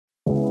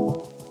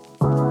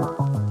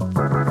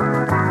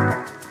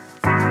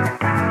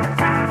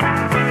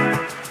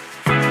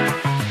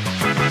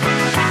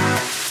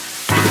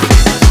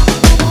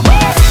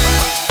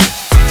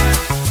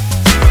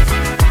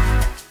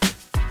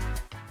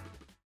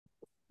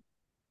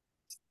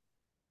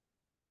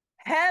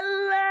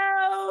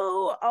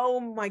Oh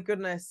my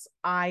goodness,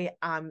 I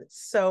am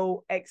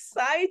so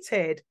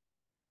excited.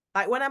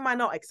 Like, when am I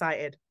not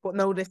excited? But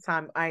no, this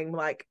time I'm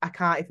like, I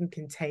can't even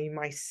contain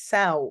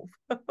myself.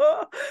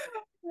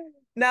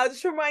 Now,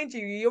 just to remind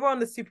you, you're on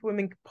the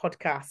Superwomen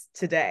podcast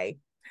today.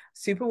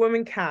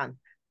 Superwomen Can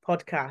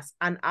podcast,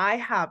 and I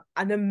have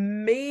an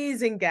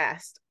amazing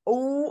guest.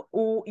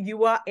 Oh,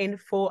 you are in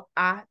for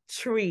a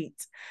treat.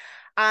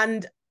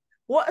 And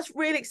what's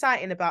really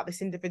exciting about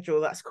this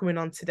individual that's coming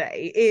on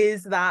today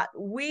is that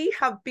we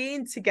have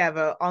been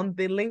together on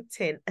the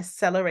LinkedIn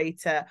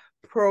Accelerator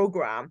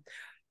program,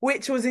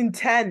 which was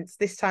intense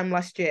this time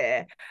last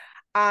year.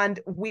 And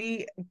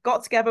we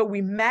got together,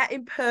 we met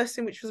in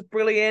person, which was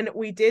brilliant.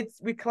 We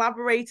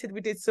collaborated,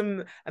 we did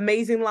some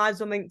amazing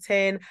lives on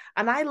LinkedIn.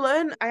 And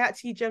I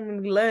actually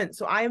genuinely learned.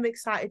 So I am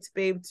excited to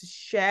be able to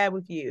share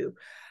with you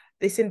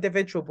this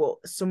individual,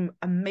 but some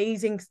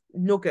amazing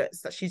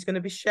nuggets that she's going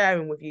to be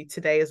sharing with you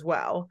today as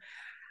well.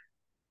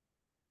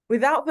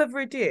 Without further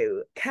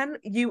ado, can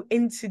you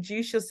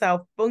introduce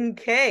yourself,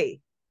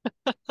 Funke?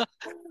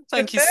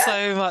 Thank you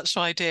so much,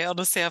 my dear.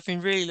 Honestly, I've been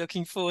really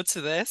looking forward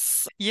to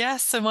this.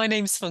 Yes, so my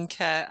name's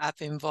Funke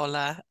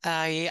Abimbola.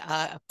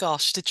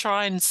 Gosh, to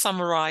try and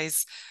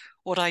summarize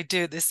what I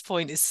do at this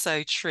point is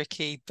so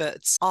tricky,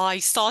 but I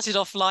started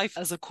off life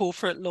as a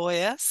corporate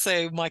lawyer.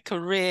 So my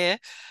career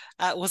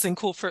was in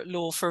corporate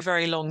law for a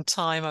very long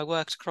time. I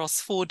worked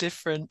across four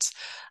different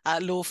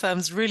law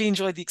firms, really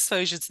enjoyed the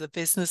exposure to the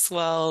business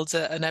world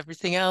and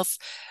everything else.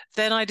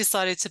 Then I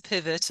decided to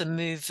pivot and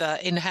move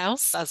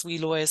in-house, as we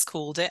lawyers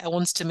called it. I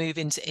wanted to move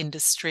into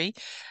industry.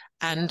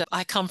 And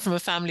I come from a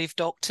family of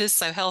doctors,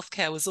 so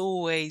healthcare was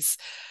always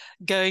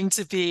going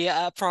to be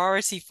a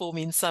priority for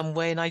me in some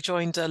way. And I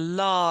joined a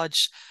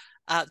large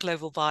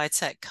global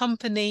biotech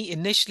company,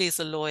 initially as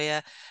a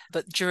lawyer,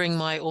 but during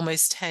my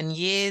almost 10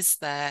 years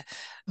there,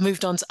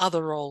 moved on to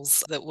other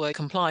roles that were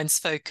compliance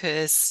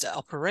focused,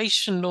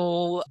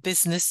 operational,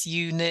 business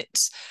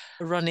unit,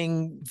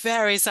 running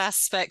various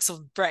aspects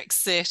of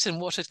Brexit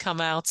and what had come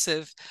out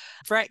of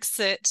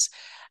Brexit.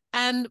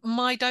 And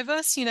my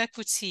diversity and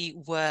equity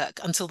work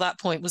until that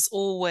point was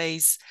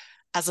always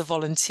as a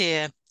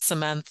volunteer,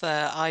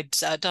 Samantha. I'd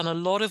done a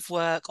lot of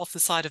work off the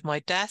side of my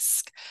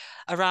desk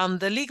around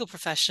the legal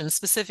profession,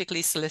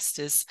 specifically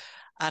solicitors.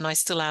 And I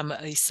still am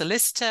a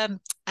solicitor.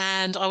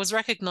 And I was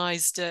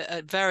recognized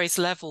at various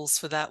levels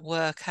for that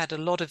work, had a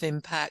lot of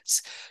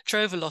impact,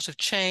 drove a lot of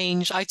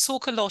change. I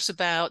talk a lot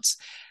about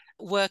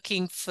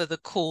working for the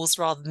cause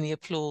rather than the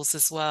applause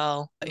as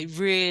well. It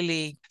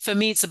really, for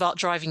me, it's about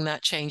driving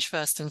that change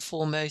first and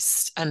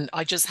foremost. And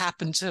I just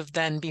happen to have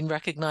then been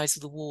recognized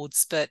with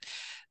awards, but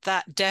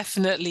that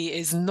definitely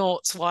is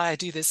not why I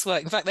do this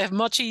work. In fact, they have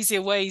much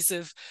easier ways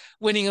of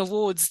winning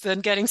awards than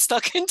getting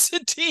stuck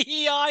into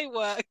DEI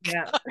work.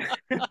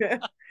 Yeah.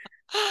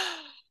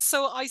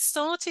 So I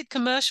started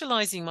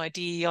commercializing my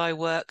DEI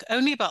work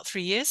only about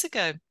 3 years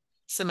ago.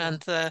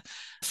 Samantha,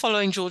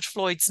 following George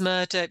Floyd's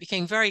murder, it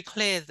became very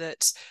clear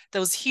that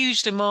there was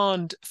huge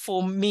demand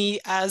for me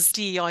as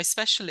DEI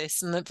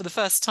specialist. And that for the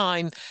first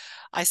time,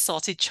 I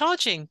started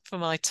charging for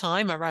my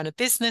time. I ran a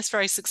business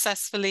very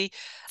successfully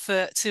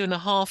for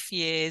 2.5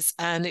 years.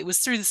 And it was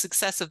through the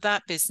success of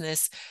that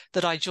business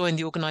that I joined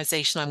the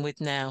organization I'm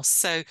with now.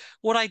 So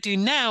what I do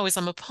now is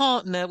I'm a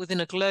partner within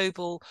a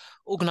global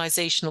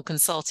organizational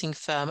consulting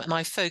firm, and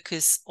I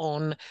focus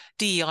on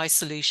DEI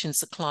solutions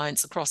to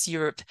clients across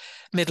Europe,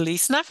 Middle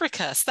East, and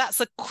Africa. So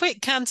that's a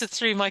quick canter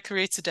through my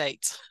career to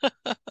date.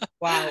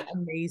 Wow,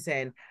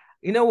 amazing.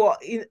 You know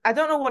what? I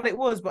don't know what it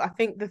was, but I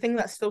think the thing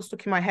that's still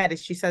stuck in my head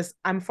is she says,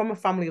 I'm from a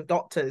family of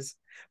doctors,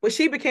 but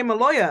she became a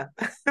lawyer.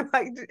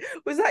 Like,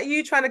 was that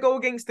you trying to go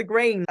against the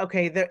grain?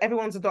 Okay,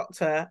 everyone's a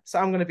doctor, so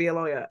I'm going to be a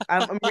lawyer.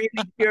 I'm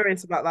really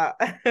curious about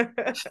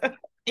that.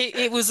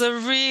 It was a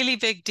really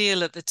big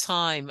deal at the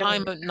time.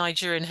 I'm of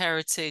Nigerian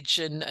heritage,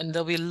 and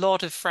there'll be a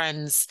lot of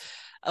friends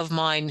of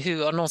mine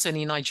who are not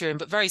only Nigerian,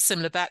 but very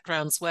similar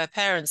backgrounds where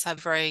parents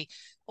have very,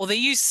 or they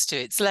used to,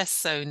 it's less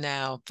so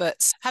now,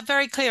 but have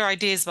very clear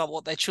ideas about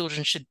what their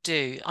children should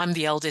do. I'm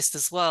the eldest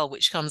as well,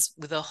 which comes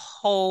with a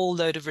whole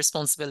load of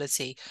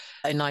responsibility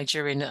in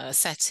Nigerian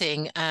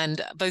setting.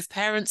 And both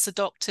parents are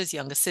doctors,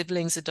 younger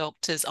siblings are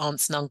doctors,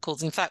 aunts and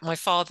uncles. In fact, my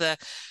father,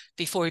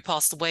 before he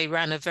passed away,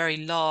 ran a very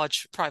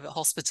large private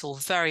hospital,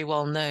 very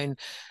well known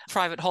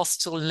private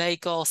hospital in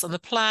Lagos. And the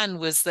plan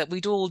was that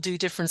we'd all do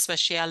different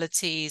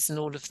specialities and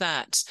all of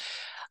that.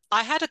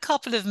 I had a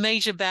couple of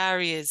major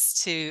barriers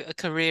to a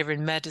career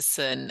in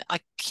medicine. I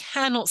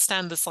cannot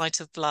stand the sight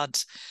of blood.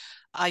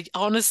 I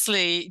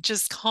honestly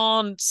just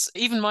can't,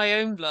 even my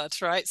own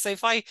blood, right? So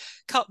if I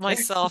cut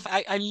myself,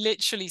 I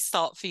literally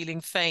start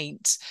feeling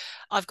faint.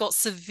 I've got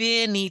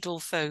severe needle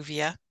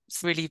phobia.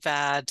 It's really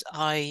bad.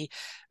 I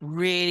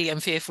really am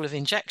fearful of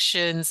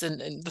injections,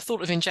 and the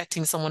thought of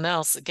injecting someone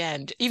else,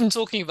 again, even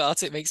talking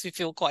about it makes me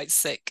feel quite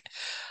sick.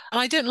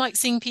 And I don't like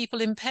seeing people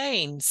in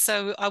pain.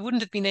 So I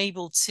wouldn't have been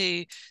able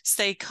to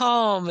stay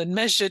calm and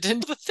measured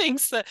and the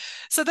things that,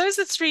 so those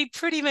are three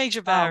pretty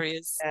major Wow.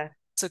 barriers. Yeah.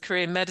 a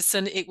career in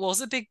medicine. It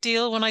was a big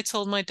deal when I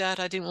told my dad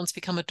I didn't want to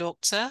become a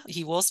doctor.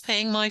 He was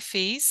paying my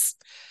fees,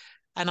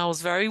 and I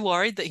was very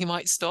worried that he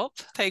might stop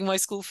paying my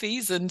school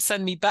fees and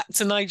send me back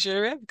to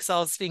Nigeria because I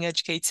was being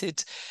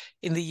educated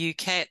in the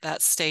UK at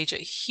that stage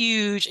at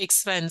huge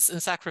expense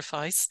and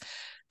sacrifice.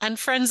 And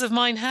friends of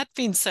mine had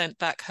been sent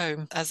back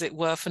home, as it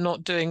were, for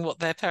not doing what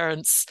their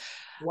parents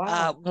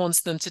Wow.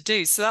 wants them to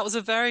do. So that was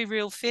a very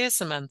real fear,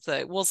 Samantha.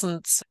 It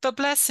wasn't, but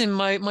bless him,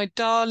 my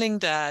darling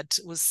dad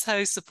was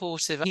so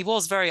supportive. He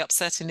was very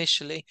upset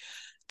initially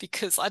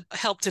because I'd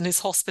helped in his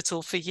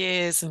hospital for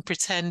years and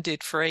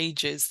pretended for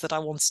ages that I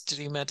wanted to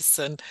do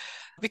medicine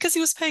because he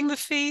was paying the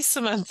fee,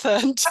 Samantha.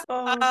 And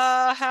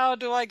Oh, how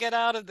do I get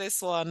out of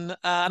this one?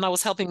 And I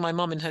was helping my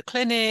mum in her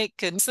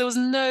clinic. And so there was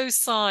no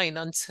sign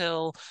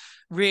until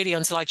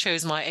I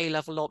chose my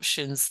A-level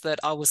options that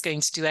I was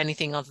going to do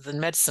anything other than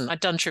medicine. I'd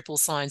done triple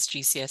science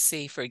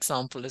GCSE, for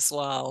example, as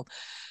well.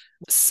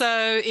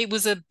 So it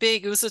was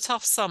a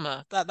tough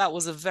summer. That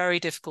was a very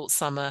difficult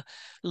summer.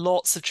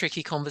 Lots of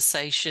tricky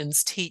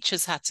conversations.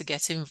 Teachers had to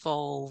get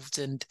involved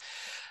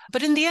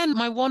but in the end,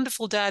 my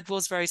wonderful dad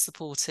was very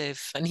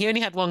supportive, and he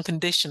only had one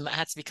condition that I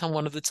had to become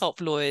one of the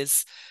top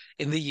lawyers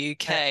in the yeah.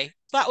 UK.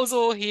 That was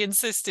all he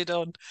insisted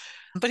on.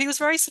 But he was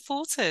very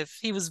supportive.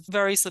 He was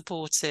very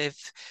supportive.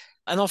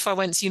 And off I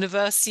went to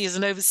university as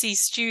an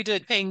overseas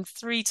student, paying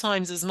 3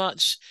 times as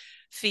much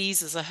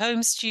fees as a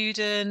home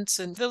student.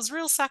 And there was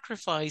real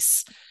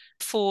sacrifice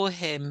for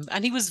him.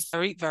 And he was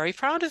very, very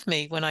proud of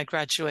me when I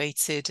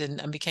graduated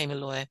and became a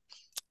lawyer.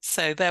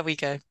 So there we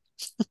go.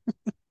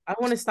 I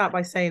want to start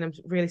by saying I'm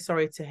really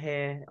sorry to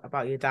hear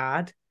about your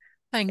dad. It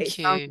Thank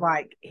sounds you.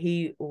 like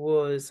he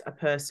was a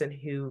person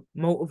who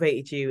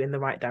motivated you in the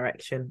right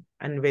direction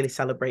and really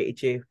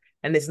celebrated you.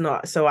 And it's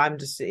not, so I'm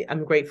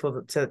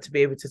grateful to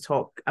be able to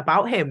talk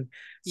about him.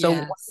 So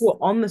while Yes, we're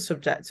on the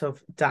subject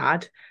of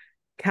dad,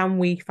 can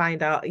we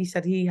find out? He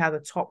said he had a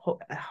top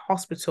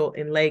hospital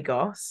in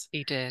Lagos.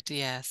 he did.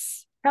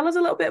 Yes. Tell us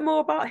a little bit more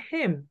about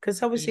him,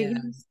 because obviously Yeah.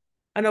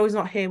 I know he's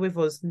not here with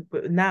us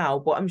now,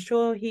 but I'm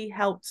sure he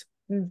helped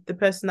the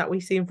person that we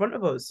see in front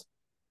of us.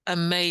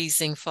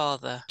 Amazing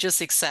father,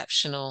 just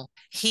exceptional.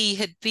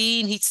 He'd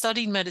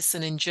studied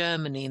medicine in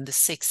Germany in the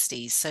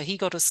 60s, so he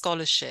got a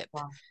scholarship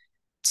Wow.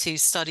 to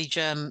study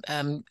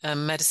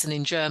medicine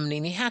in Germany,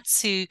 and he had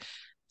to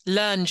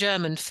learn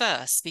German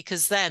first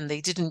because then they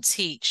didn't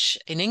teach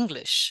in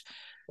English.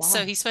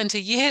 So Wow. he spent a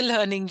year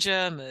learning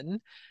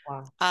German,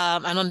 Wow.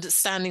 and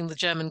understanding the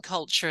German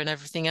culture and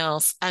everything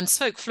else, and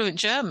spoke fluent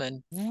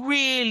German,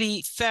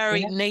 really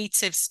very Yeah.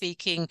 native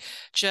speaking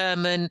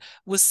German,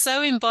 was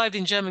so imbibed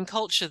in German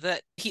culture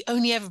that he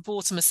only ever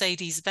bought a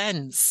Mercedes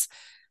Benz.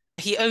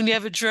 He only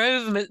ever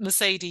drove a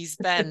Mercedes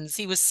Benz.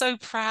 He was so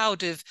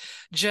proud of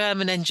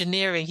German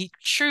engineering. He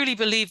truly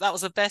believed that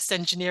was the best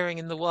engineering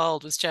in the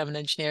world was German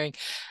engineering.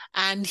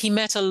 And he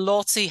met a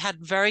lot. He had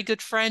very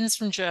good friends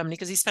from Germany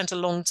because he spent a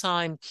long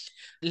time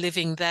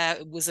living there.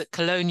 It was at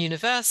Cologne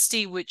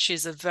University, which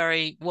is a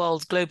very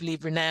world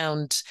globally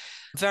renowned,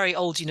 very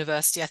old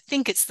university. I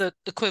think it's the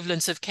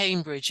equivalent of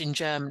Cambridge in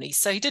Germany.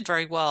 So he did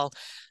very well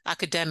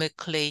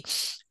academically.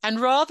 And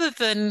rather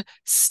than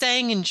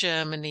staying in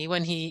Germany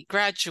when he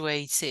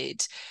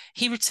graduated,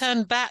 he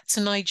returned back to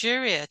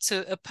Nigeria,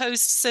 to a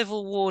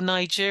post-Civil War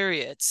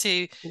Nigeria,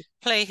 to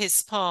play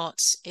his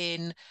part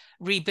in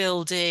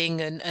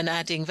rebuilding and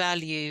adding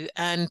value.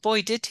 And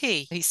boy, did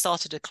he. He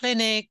started a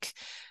clinic,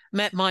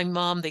 met my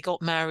mum, they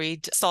got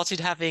married, started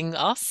having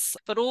us.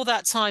 But all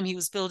that time he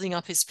was building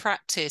up his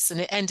practice,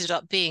 and it ended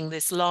up being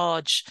this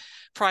large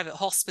private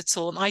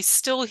hospital. And I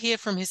still hear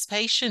from his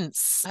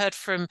patients. I heard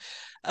from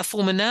a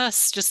former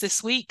nurse just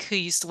this week who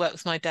used to work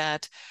with my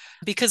dad.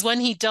 Because when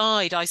he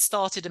died, I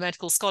started a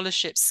medical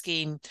scholarship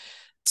scheme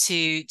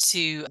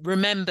to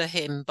remember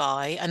him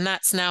by, and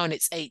that's now in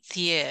its 8th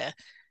year.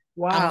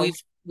 And Wow.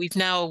 we've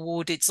now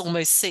awarded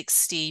almost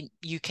 60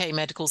 UK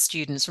medical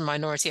students from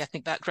minority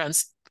ethnic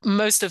backgrounds,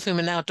 most of whom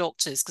are now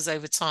doctors because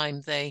over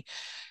time they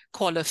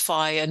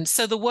qualify. And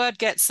so the word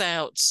gets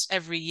out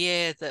every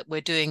year that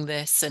we're doing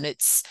this, and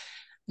it's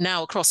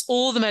now across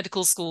all the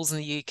medical schools in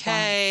the Wow.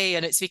 UK,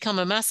 and it's become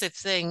a massive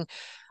thing.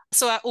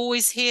 So I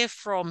always hear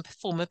from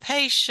former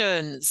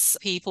patients,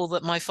 people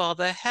that my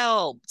father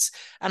helped.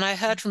 And I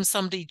heard from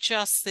somebody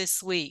just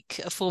this week,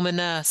 a former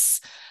nurse,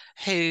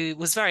 who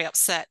was very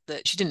upset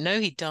that she didn't know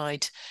he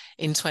died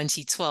in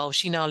 2012.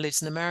 She now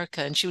lives in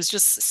America, and she was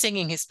just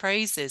singing his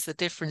praises, the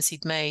difference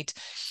he'd made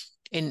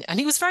and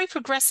he was very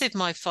progressive,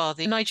 my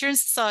father. Nigerian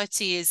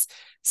society is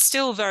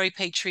still very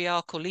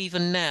patriarchal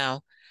even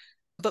now.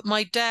 But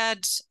my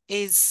dad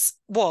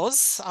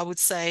I would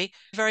say,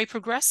 very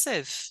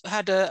progressive,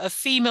 had a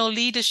female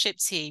leadership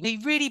team. He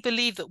really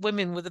believed that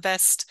women were the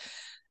best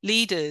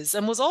leaders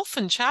and was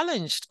often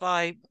challenged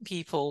by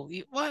people.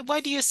 Why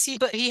do you see?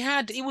 But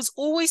it was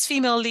always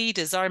female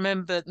leaders. I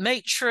remember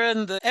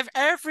matron,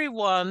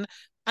 everyone.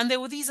 And there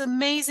were these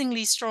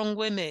amazingly strong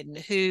women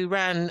who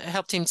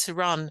helped him to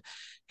run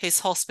his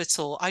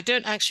hospital. I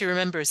don't actually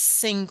remember a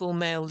single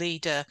male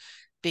leader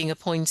being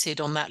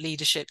appointed on that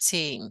leadership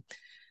team.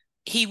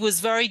 he was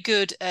very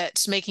good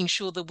at making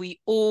sure that we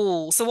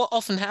all, so what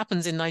often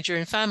happens in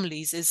Nigerian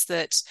families is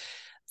that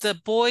the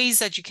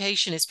boys'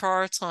 education is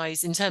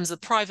prioritized in terms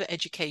of private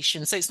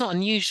education. So it's not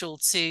unusual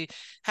to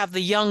have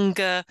the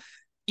younger,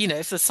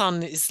 if the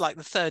son is like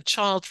the third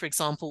child, for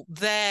example,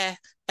 their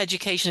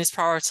education is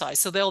prioritized.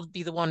 So they'll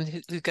be the one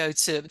who go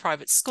to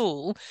private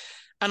school.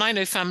 And I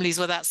know families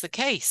where that's the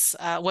case,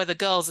 where the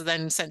girls are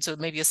then sent to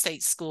maybe a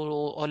state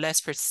school or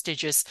less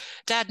prestigious.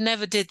 Dad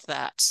never did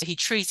that. He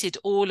treated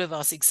all of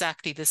us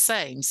exactly the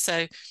same.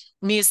 So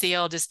me as the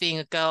eldest being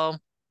a girl,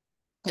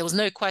 there was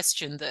no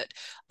question that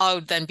I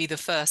would then be the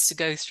first to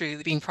go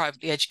through being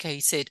privately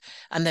educated,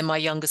 and then my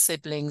younger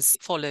siblings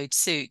followed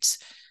suit.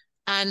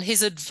 And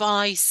his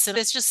advice, and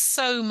there's just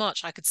so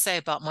much I could say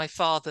about my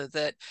father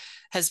that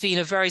has been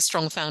a very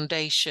strong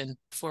foundation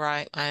for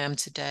I am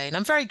today. And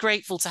I'm very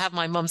grateful to have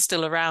my mum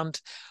still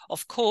around.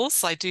 Of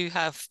course, I do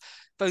have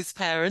both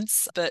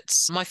parents, but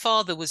my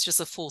father was just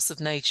a force of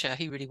nature.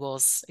 He really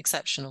was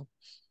exceptional.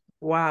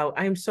 Wow,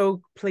 I'm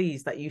so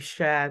pleased that you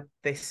shared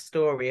this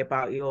story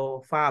about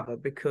your father,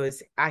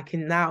 because I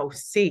can now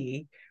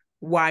see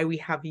why we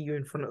have you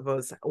in front of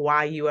us,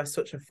 why you are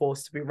such a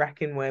force to be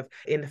reckoned with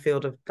in the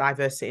field of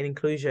diversity and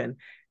inclusion.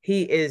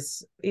 He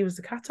was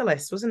the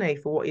catalyst, wasn't he,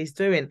 for what he's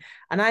doing?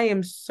 And I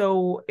am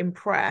so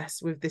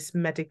impressed with this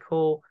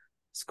medical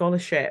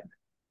scholarship.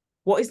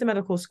 What is the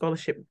medical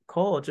scholarship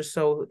called? Just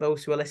so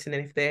those who are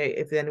listening,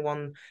 if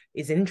anyone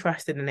is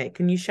interested in it,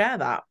 can you share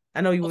that?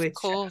 I know you Of will.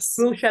 course,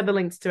 We'll share the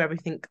links to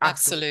everything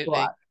afterwards, but absolutely.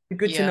 it'd be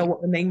good to know Yeah.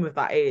 what the name of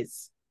that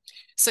is.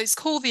 So it's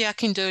called the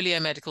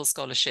Akindolia Medical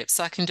Scholarship.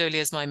 So Akindolia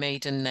is my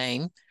maiden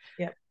name.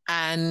 Yeah.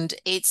 And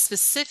it's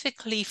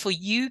specifically for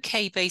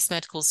UK-based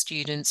medical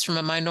students from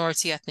a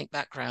minority ethnic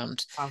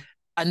background. Wow.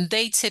 And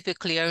they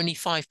typically only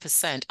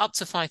 5%, up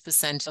to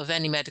 5% of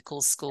any medical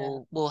Yeah.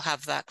 school will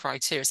have that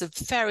criteria. So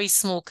very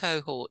small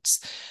cohorts.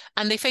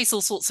 And they face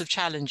all sorts of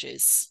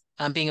challenges,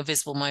 being a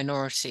visible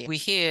minority. We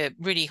hear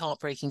really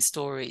heartbreaking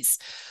stories.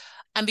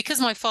 And because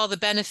my father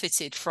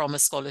benefited from a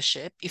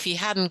scholarship, if he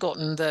hadn't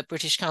gotten the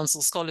British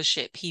Council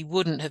scholarship, he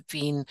wouldn't have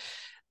been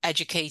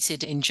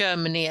educated in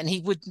Germany, and he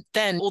would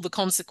then, all the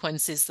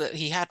consequences that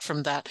he had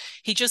from that,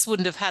 he just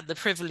wouldn't have had the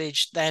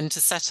privilege then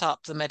to set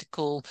up the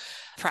medical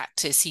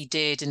practice he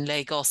did in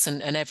Lagos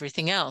and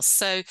everything else.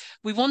 So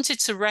we wanted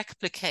to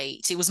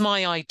replicate, it was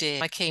my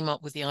idea, I came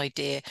up with the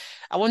idea.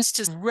 I wanted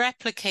to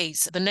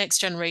replicate the next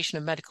generation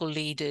of medical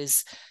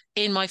leaders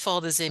in my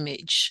father's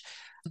image,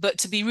 but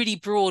to be really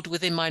broad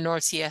within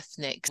minority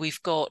ethnic.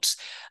 We've got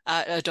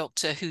a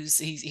doctor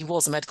he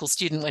was a medical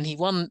student when he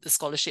won the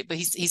scholarship, but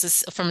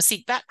from a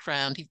Sikh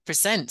background. He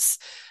presents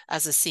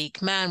as a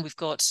Sikh man. We've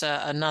got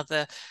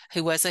another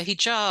who wears a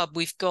hijab.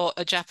 We've got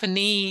a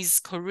Japanese,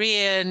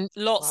 Korean,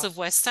 lots Wow. of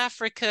West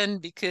African,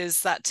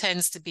 because that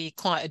tends to be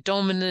quite a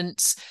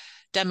dominant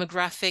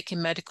demographic in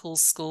medical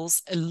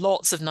schools.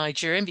 Lots of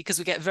Nigerian, because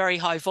we get very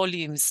high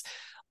volumes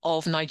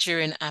of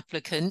Nigerian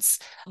applicants.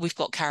 We've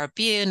got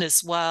Caribbean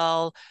as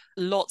well,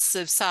 lots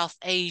of South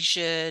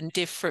Asian,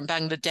 different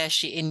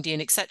Bangladeshi, Indian,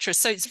 etc.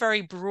 So it's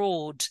very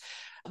broad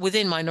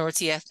within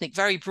minority ethnic,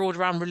 very broad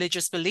around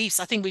religious beliefs.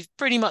 I think we've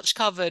pretty much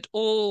covered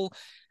all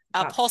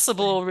our That's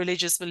possible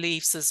religious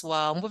beliefs as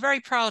well. And we're very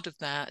proud of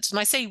that.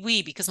 And I say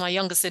we because my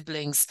younger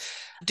siblings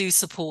do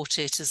support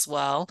it as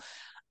well.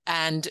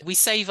 And we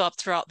save up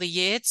throughout the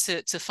year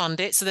to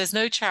fund it. So there's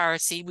no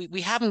charity.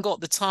 We haven't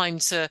got the time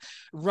to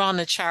run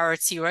a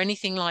charity or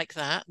anything like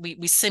that.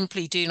 We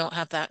simply do not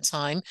have that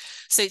time.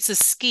 So it's a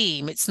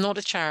scheme. It's not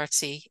a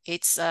charity.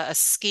 It's a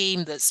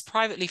scheme that's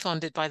privately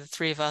funded by the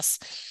three of us.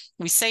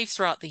 We save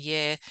throughout the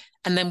year,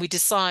 and then we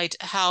decide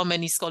how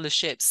many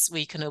scholarships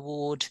we can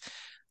award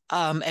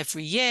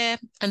every year.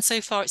 And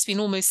so far, it's been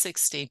almost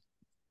 60.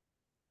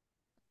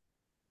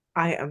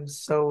 I am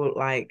so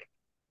like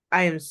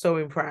I am so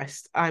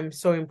impressed. I'm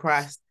so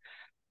impressed.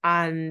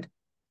 And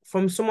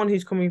from someone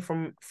who's coming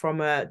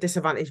from a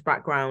disadvantaged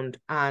background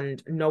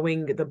and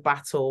knowing the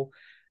battle,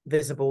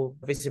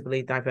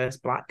 visibly diverse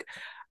black,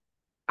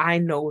 I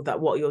know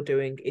that what you're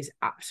doing is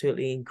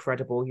absolutely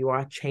incredible. You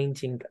are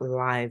changing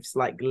lives,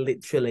 like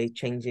literally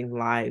changing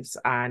lives.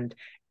 And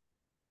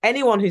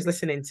anyone who's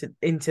listening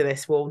into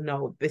this will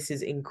know this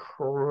is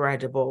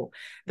incredible.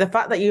 The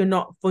fact that you're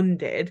not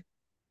funded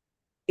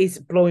is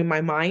blowing my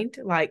mind.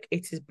 Like,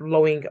 it is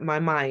blowing my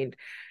mind.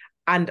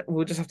 And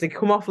we'll just have to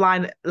come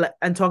offline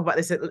and talk about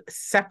this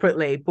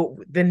separately. But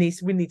we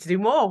need to do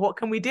more. What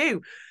can we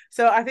do?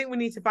 So I think we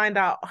need to find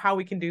out how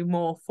we can do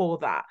more for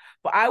that.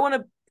 But I want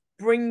to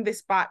bring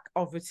this back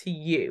over to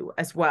you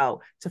as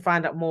well to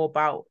find out more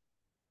about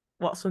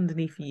what's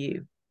underneath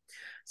you.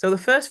 So the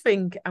first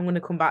thing I'm going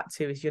to come back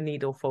to is your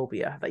needle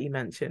phobia that you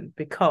mentioned,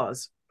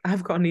 because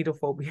I've got a needle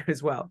phobia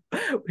as well,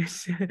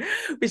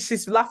 which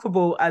is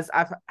laughable, as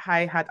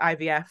I had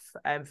IVF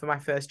for my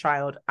first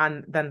child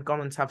and then gone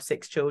on to have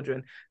 6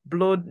 children.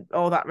 Blood,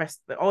 all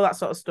that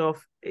sort of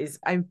stuff is,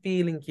 I'm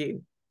feeling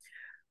you.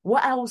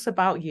 What else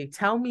about you?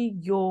 Tell me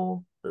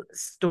your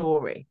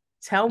story.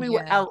 Tell me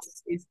what Yes.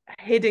 else is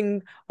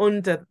hidden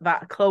under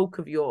that cloak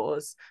of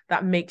yours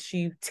that makes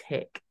you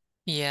tick.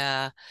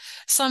 Yeah.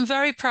 So I'm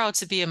very proud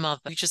to be a mother.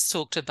 You just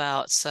talked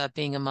about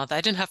being a mother.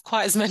 I didn't have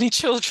quite as many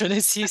children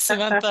as you,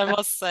 Samantha, I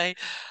must say.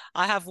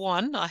 I have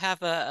one. I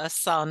have a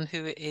son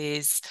who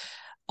is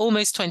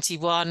almost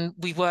 21.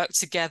 We work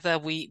together.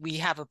 We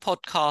have a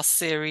podcast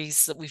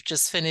series that we've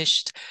just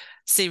finished,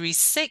 series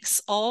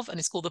 6 of, and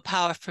it's called the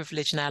Power of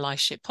Privilege and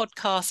Allyship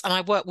podcast. And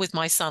I work with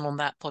my son on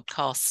that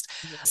podcast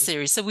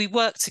series. So we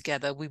work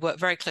together. We work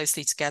very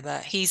closely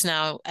together. He's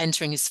now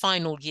entering his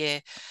final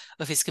year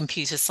of his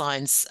computer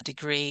science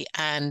degree,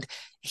 and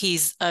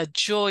he's a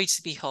joy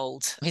to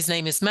behold. His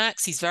name is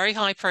Max. He's very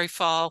high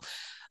profile.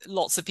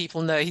 Lots of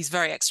people know he's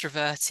very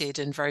extroverted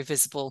and very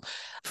visible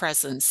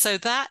presence. So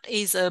that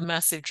is a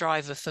massive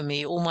driver for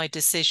me. All my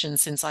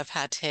decisions since I've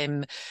had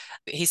him.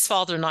 His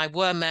father and I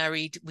were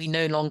married. We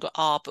no longer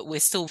are, but we're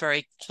still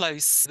very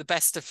close, the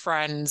best of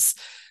friends,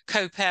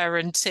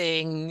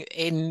 co-parenting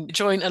in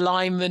joint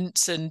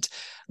alignment, and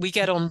we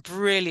get on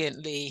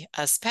brilliantly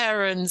as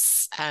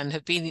parents and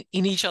have been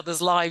in each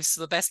other's lives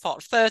for the best part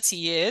of 30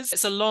 years.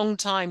 It's a long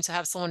time to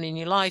have someone in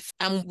your life,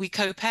 and we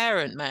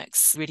co-parent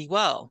Max really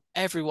well.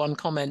 Everyone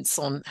comments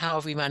on how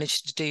have we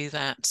managed to do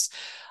that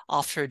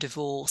after a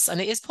divorce,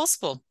 and it is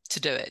possible to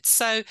do it.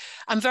 So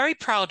I'm very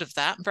proud of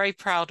that. I'm very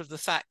proud of the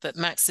fact that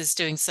Max is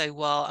doing so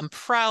well. I'm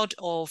proud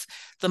of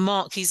the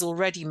mark he's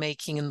already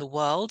making in the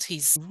world.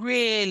 He's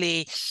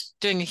really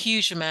doing a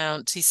huge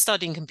amount. He's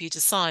studying computer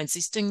science.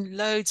 He's doing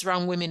loads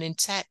around women in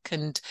tech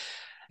and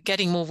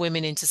getting more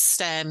women into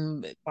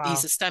STEM. He's Wow. a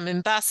STEM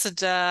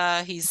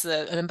ambassador. He's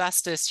an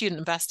ambassador, student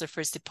ambassador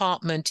for his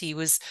department. He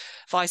was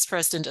vice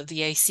president of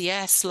the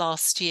ACS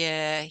last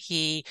year.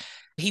 He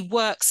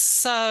works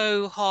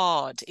so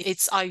hard.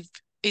 It's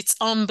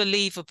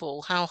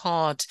unbelievable how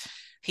hard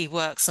he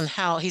works and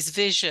how his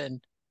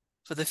vision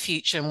for the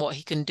future and what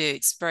he can do.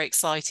 It's very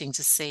exciting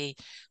to see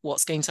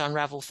what's going to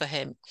unravel for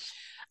him.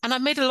 And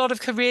I've made a lot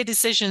of career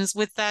decisions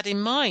with that in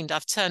mind.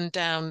 I've turned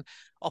down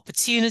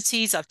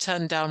opportunities, I've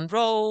turned down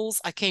roles.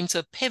 I came to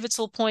a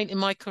pivotal point in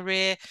my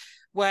career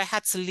where I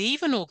had to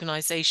leave an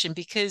organization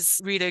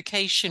because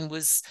relocation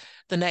was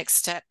the next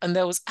step. And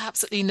there was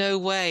absolutely no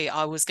way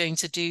I was going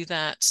to do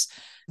that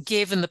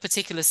given the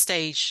particular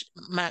stage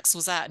Max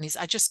was at. And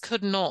I just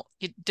could not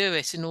do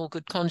it in all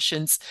good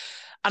conscience.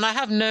 And I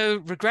have no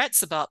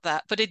regrets about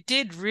that, but it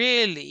did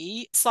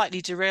really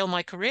slightly derail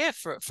my career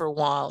for a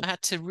while. I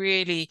had to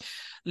really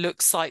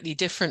look slightly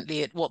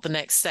differently at what the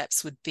next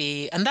steps would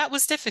be. And that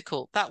was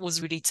difficult. That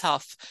was really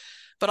tough.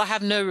 But I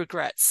have no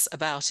regrets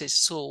about it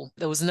at all.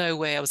 There was no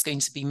way I was going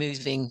to be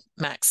moving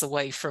Max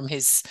away from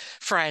his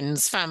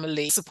friends,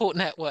 family, support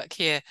network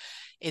here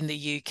in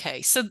the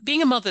UK. So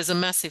being a mother is a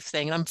massive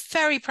thing. And I'm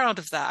very proud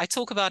of that. I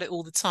talk about it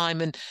all the time.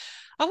 And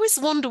I always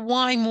wonder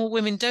why more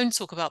women don't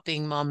talk about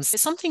being mums.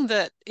 It's something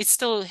that is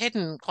still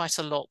hidden quite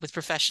a lot with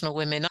professional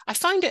women. I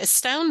find it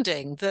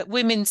astounding that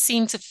women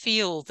seem to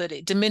feel that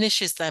it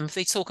diminishes them if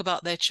they talk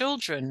about their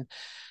children.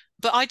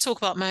 But I talk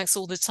about Max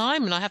all the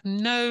time, and I have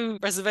no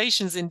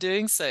reservations in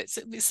doing so.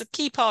 It's a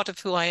key part of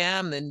who I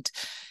am, and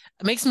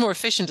it makes me more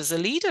efficient as a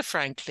leader,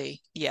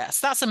 frankly. Yes,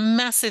 that's a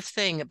massive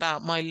thing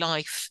about my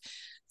life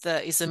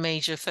that is a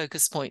major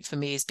focus point for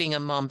me, is being a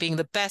mum, being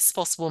the best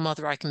possible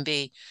mother I can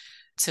be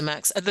to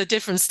Max at the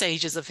different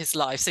stages of his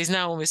life. So he's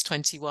now almost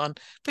 21,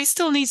 but he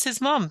still needs his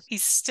mum. He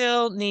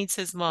still needs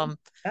his mum.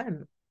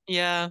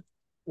 Yeah.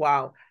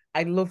 Wow,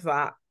 I love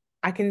that.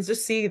 I can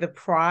just see the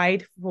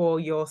pride for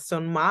your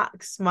son,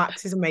 Max.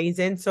 Max is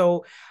amazing.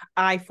 So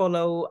I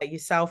follow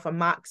yourself and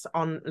Max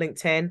on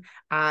LinkedIn,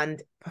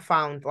 and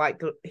profound.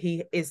 Like,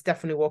 he is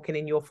definitely walking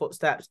in your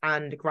footsteps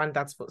and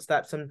granddad's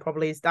footsteps, and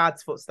probably his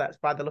dad's footsteps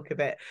by the look of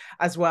it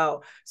as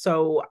well.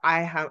 So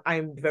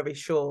I'm very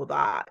sure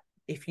that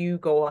if you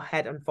go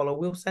ahead and follow,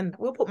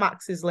 we'll put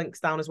Max's links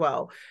down as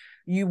well.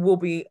 You will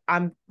be,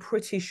 I'm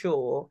pretty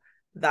sure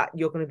that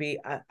you're going to be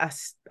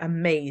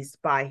amazed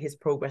by his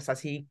progress as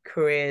he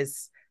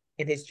careers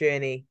in his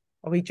journey,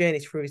 or he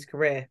journeys through his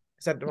career. I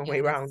said the wrong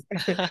way around.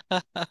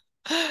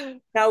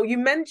 Now, you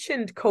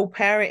mentioned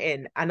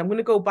co-parenting, and I'm going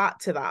to go back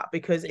to that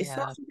because it's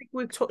not something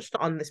we've touched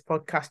on this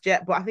podcast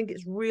yet, but I think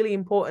it's really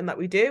important that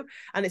we do,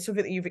 and it's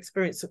something that you've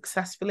experienced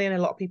successfully, and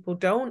a lot of people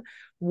don't.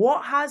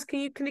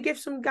 Can you give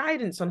some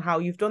guidance on how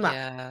you've done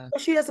that,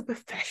 especially as a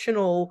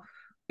professional?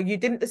 You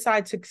didn't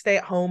decide to stay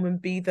at home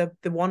and be the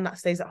one that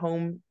stays at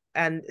home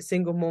and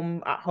single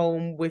mum at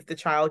home with the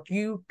child.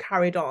 You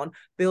carried on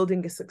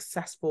building a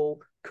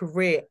successful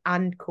career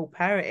and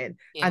co-parenting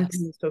and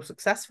doing so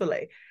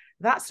successfully.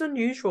 That's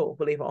unusual,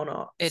 believe it or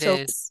not. It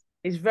is.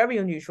 It's very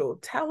unusual.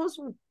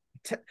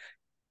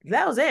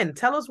 Let us in.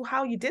 Tell us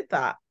how you did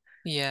that.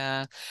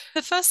 Yeah.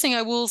 The first thing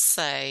I will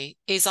say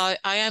is I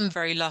am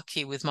very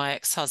lucky with my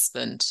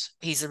ex-husband.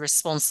 He's a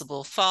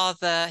responsible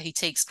father. He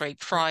takes great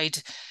pride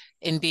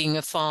in being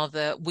a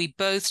father. We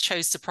both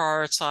chose to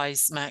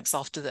prioritize Max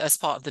as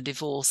part of the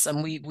divorce,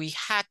 and we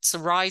had to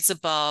rise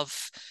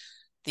above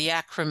the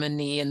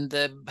acrimony and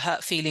the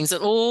hurt feelings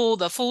and all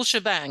the full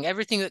shebang,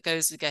 everything that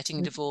goes with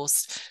getting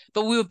divorced.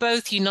 But we were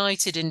both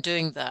united in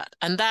doing that.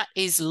 And that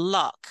is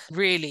luck,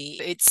 really.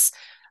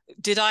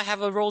 Did I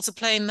have a role to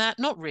play in that?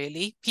 Not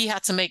really. He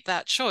had to make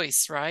that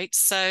choice, right?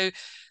 So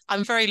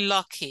I'm very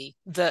lucky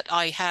that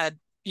I had,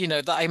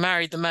 that I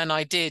married the man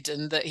I did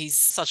and that he's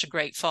such a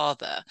great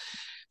father.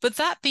 But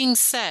that being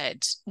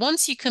said,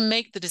 once you can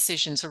make the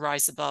decision to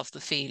rise above the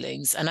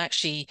feelings and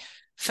actually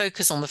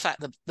focus on the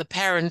fact that the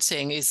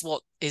parenting is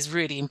what is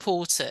really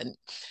important,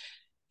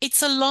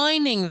 it's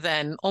aligning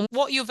then on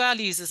what your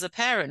values as a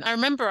parent. I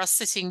remember us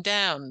sitting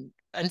down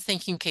and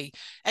thinking, okay,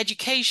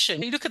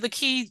 education, you look at the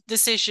key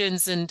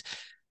decisions and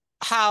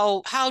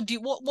how do you,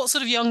 what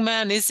sort of young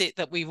man is it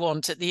that we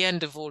want at the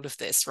end of all of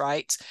this,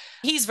 right?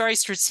 He's very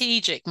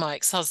strategic, my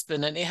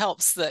ex-husband, and it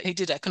helps that he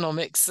did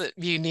economics at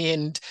uni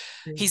and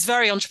he's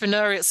very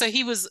entrepreneurial. So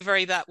he was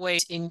very that way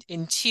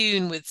in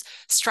tune with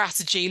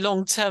strategy,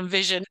 long-term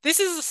vision. This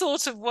is the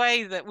sort of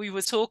way that we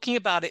were talking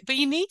about it. But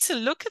you need to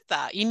look at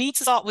that. You need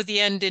to start with the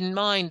end in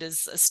mind,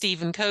 as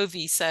Stephen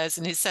Covey says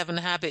in his 7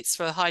 Habits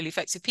for Highly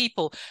Effective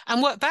People,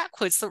 and work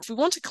backwards. So if we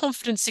want a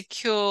confident,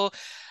 secure,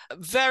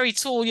 very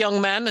tall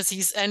young man, as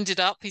he's ended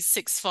up, he's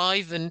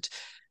 6'5" and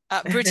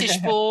British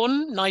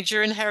born,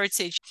 Nigerian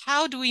heritage.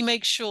 How do we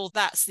make sure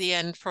that's the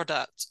end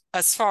product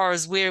as far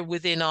as we're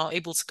within our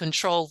able to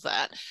control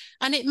that?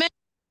 And it meant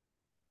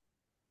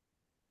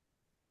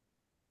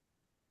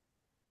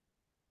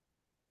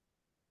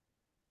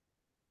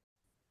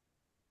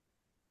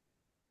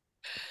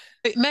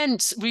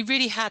we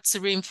really had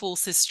to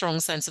reinforce his strong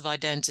sense of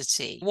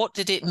identity. What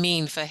did it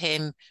mean for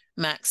him,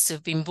 Max, to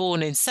have been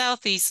born in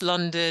Southeast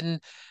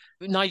London,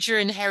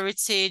 Nigerian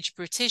heritage,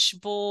 British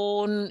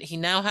born? He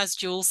now has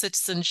dual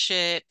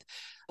citizenship.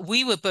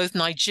 We were both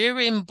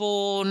Nigerian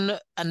born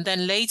and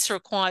then later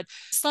acquired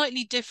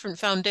slightly different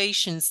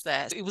foundations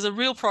there. It was a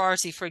real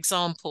priority, for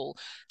example,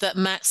 that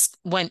Max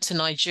went to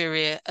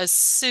Nigeria as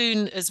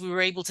soon as we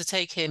were able to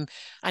take him.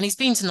 And he's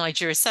been to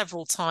Nigeria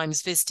several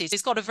times, visited.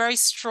 He's got a very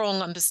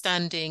strong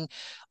understanding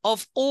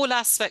of all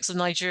aspects of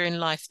Nigerian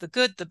life, the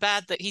good, the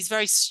bad, that he's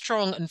very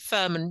strong and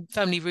firm and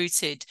firmly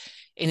rooted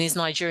in his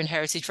Nigerian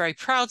heritage, very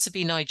proud to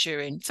be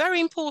Nigerian.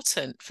 Very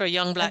important for a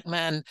young Black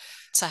man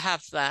to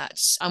have that.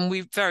 And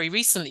we very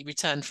recently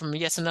returned from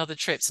yet another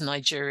trip to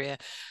Nigeria.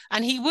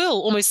 And he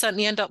will almost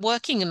certainly end up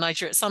working in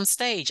Nigeria at some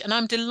stage. And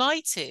I'm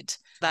delighted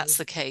that's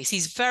the case.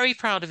 He's very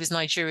proud of his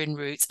Nigerian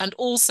roots and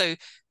also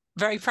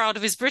very proud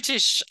of his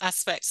British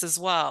aspects as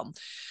well.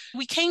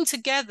 We came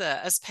together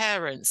as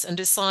parents and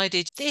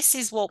decided this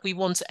is what we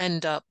want to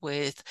end up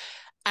with.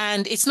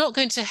 And it's not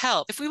going to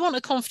help. If we want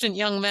a confident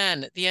young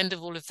man at the end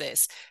of all of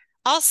this,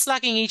 us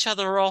slagging each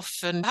other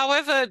off and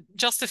however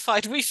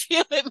justified we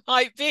feel it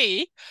might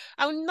be,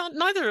 and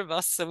neither of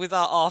us are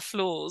without our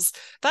flaws,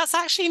 that's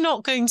actually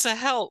not going to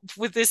help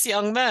with this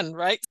young man,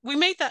 right? We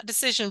made that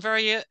decision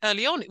very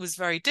early on. It was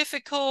very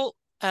difficult.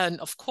 And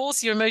of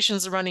course, your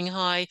emotions are running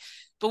high.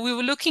 But we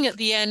were looking at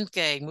the end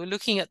game. We're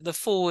looking at the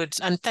forward.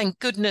 And thank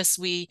goodness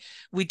we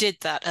did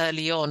that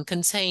early on,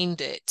 contained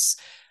it.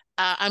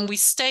 And we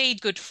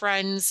stayed good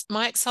friends.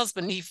 My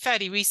ex-husband, he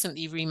fairly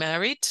recently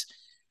remarried,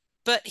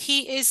 but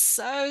he is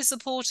so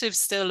supportive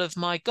still of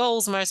my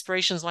goals, my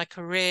aspirations, my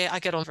career. I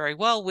get on very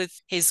well with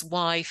his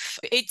wife.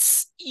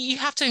 You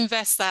have to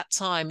invest that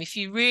time if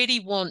you really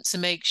want to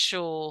make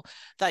sure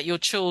that your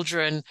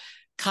children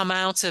come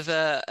out of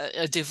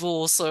a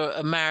divorce or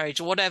a marriage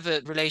or whatever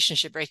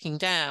relationship breaking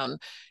down.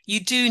 You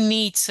do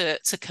need to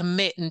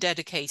commit and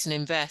dedicate and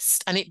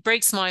invest. And it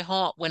breaks my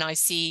heart when I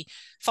see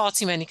far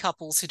too many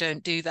couples who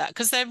don't do that,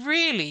 because they're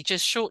really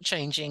just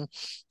shortchanging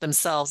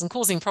themselves and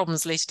causing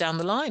problems later down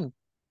the line.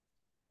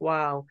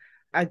 Wow.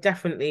 I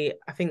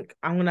think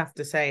I'm gonna have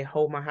to say,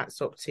 hold my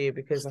hats up to you,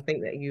 because I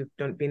think that you've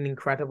been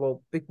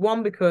incredible.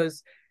 One,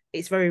 because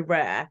it's very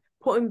rare,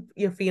 putting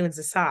your feelings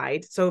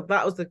aside. So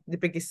that was the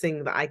biggest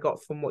thing that I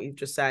got from what you've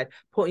just said.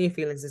 Putting your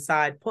feelings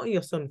aside, putting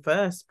your son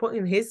first,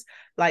 putting his,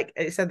 like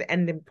it said,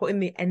 putting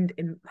the end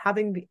in,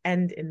 having the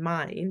end in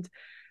mind,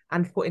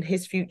 and putting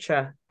his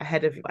future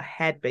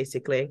ahead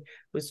basically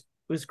was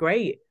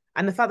great.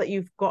 And the fact that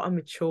you've got a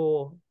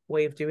mature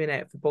way of doing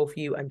it for both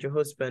you and your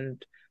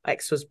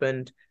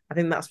ex-husband, I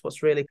think that's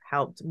what's really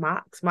helped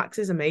Max. Max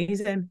is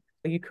amazing.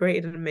 You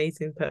created an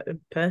amazing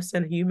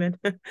person, human,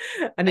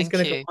 and he's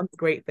going to go on to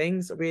great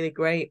things. Really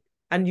great.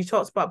 And you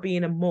talked about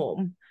being a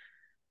mum.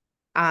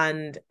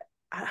 And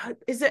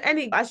is there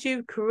any, as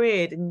you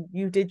careered and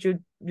you did your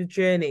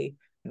journey,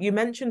 you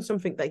mentioned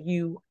something that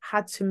you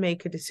had to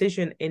make a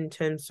decision in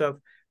terms of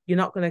you're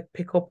not going to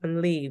pick up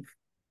and leave,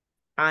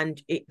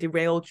 and it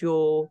derailed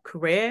your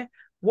career.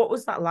 What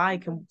was that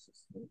like? And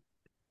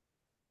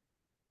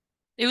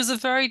it was a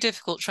very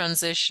difficult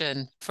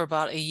transition for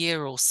about a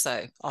year or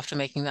so after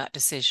making that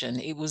decision.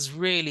 It was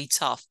really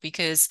tough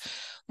because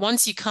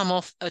once you come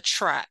off a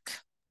track,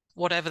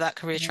 whatever that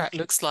career track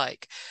looks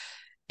like,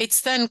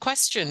 it's then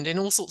questioned in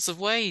all sorts of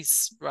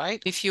ways,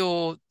 right? If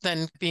you're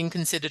then being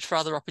considered for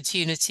other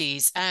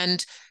opportunities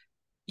and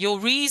your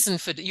reason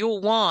for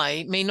your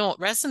why may not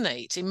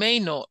resonate. It may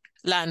not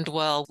land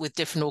well with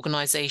different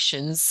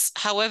organizations,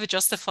 however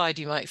justified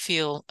you might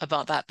feel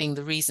about that being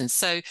the reason.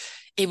 So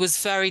it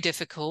was very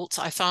difficult.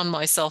 I found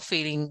myself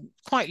feeling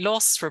quite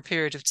lost for a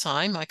period of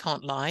time, I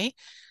can't lie,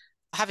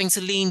 having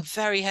to lean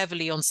very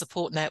heavily on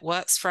support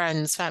networks,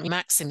 friends, family.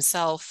 Max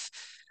himself,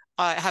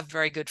 I have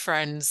very good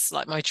friends,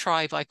 like my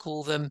tribe, I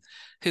call them,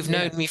 who've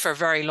known Yeah. me for a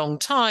very long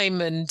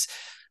time and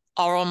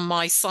are on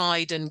my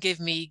side and give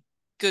me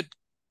good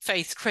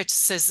faith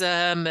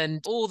criticism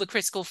and all the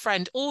critical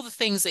friend, all the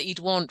things that you'd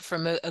want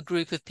from a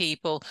group of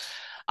people.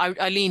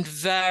 I leaned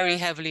very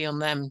heavily on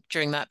them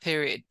during that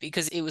period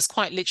because it was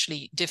quite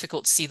literally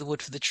difficult to see the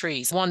wood for the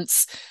trees.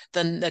 Once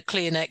then the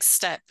clear next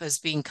step has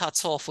been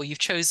cut off or you've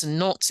chosen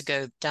not to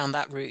go down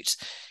that route,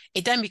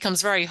 it then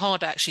becomes very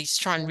hard actually to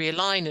try and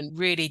realign and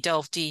really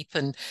delve deep.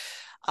 And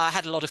I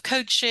had a lot of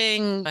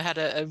coaching. I had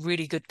a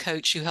really good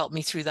coach who helped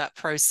me through that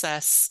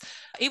process.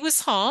 It was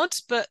hard,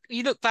 but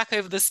you look back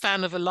over the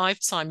span of a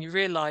lifetime, you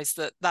realize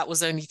that that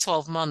was only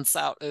 12 months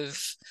out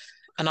of,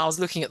 and I was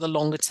looking at the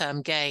longer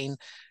term game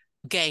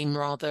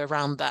rather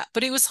around that.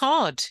 But it was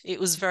hard.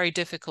 It was very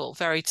difficult,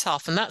 very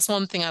tough. And that's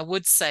one thing I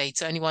would say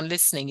to anyone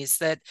listening is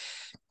that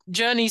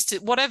journeys to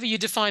whatever you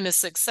define as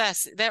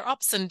success, they're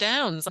ups and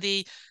downs.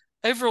 The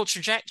overall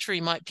trajectory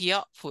might be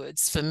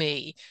upwards for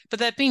me, but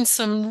there have been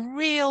some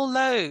real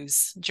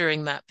lows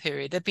during that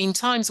period. There have been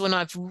times when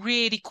I've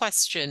really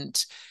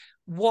questioned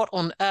what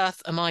on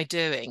earth am I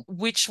doing?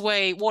 Which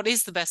way, what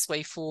is the best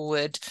way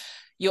forward?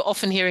 You're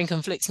often hearing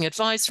conflicting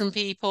advice from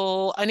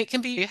people, and it can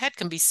be, your head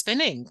can be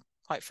spinning,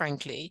 quite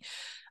frankly.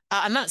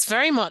 And that's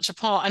very much a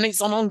part, and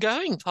it's an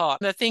ongoing part.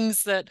 There are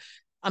things that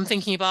I'm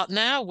thinking about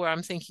now where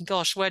I'm thinking,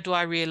 gosh, where do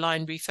I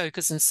realign,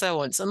 refocus, and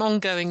so on? It's an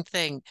ongoing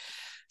thing.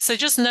 So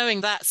just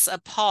knowing that's a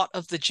part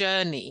of the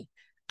journey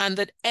and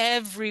that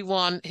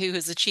everyone who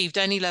has achieved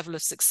any level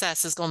of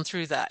success has gone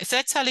through that. If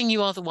they're telling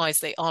you otherwise,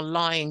 they are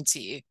lying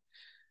to you.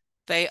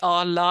 They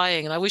are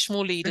lying. And I wish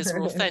more leaders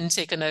were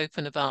authentic and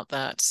open about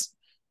that.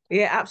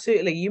 Yeah,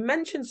 absolutely. You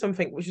mentioned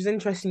something which was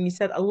interesting. You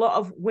said a lot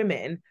of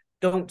women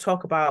don't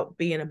talk about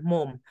being a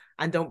mum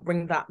and don't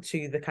bring that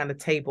to the kind of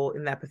table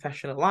in their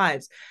professional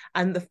lives.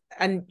 And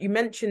you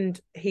mentioned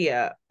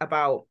here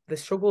about the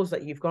struggles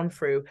that you've gone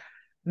through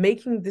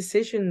making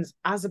decisions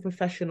as a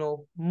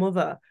professional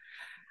mother.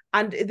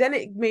 And then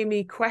it made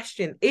me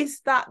question,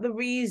 is that the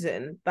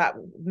reason that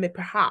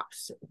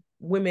perhaps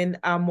women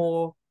are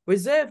more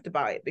reserved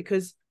about it?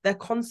 Because they're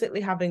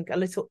constantly having a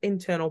little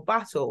internal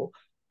battle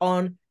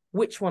on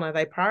which one are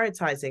they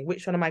prioritizing?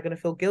 Which one am I going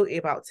to feel guilty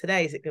about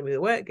today? Is it going to be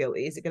the work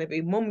guilty? Is it going to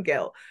be mum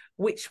guilt?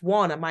 Which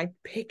one am I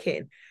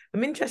picking?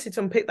 I'm interested to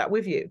unpick that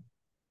with you.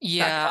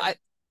 Yeah,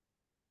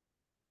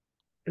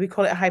 We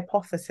call it a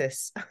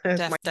hypothesis.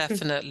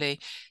 definitely.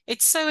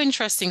 It's so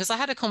interesting because I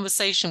had a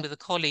conversation with a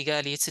colleague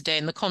earlier today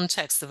in the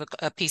context of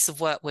a piece of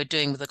work we're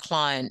doing with a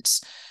client.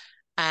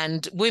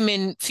 And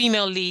women,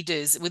 female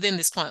leaders within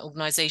this client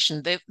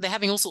organization, they're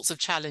having all sorts of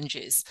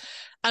challenges.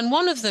 And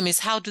one of them is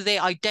how do they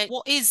identify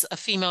what is a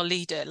female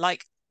leader?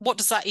 Like, what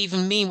does that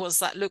even mean? What does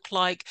that look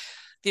like?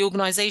 The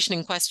organization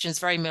in question is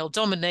very male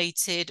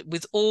dominated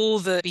with all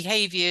the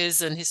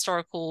behaviors and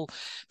historical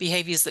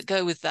behaviors that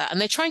go with that.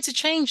 And they're trying to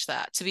change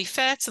that. To be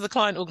fair to the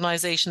client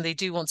organization, they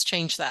do want to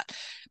change that.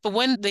 But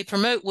when they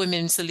promote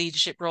women to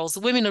leadership roles,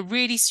 the women are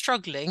really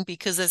struggling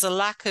because there's a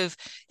lack of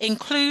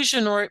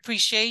inclusion or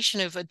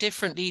appreciation of a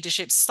different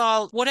leadership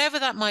style, whatever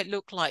that might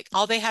look like.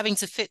 Are they having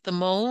to fit the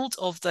mold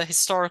of the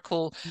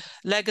historical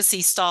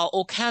legacy style,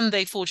 or can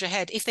they forge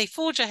ahead? If they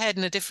forge ahead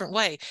in a different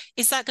way,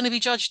 is that going to be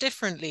judged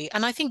differently?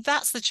 And I think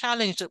that's the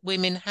challenge that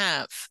women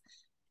have,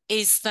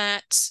 is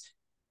that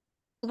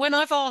when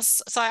I've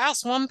asked, so I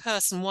asked one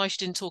person why she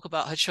didn't talk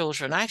about her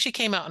children. I actually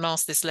came out and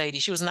asked this lady.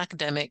 She was an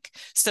academic,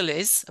 still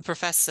is, a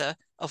professor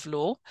of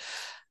law.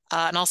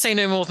 And I'll say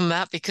no more than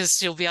that because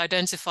she'll be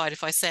identified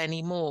if I say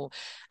any more.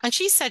 And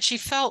she said she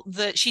felt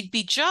that she'd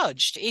be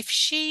judged if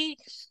she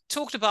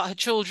talked about her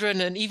children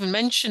and even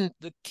mentioned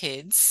the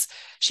kids.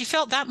 She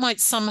felt that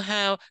might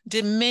somehow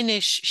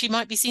diminish, she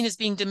might be seen as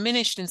being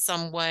diminished in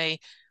some way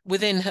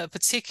within her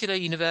particular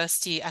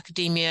university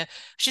academia.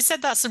 She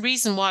said that's the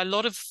reason why a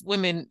lot of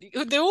women,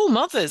 they're all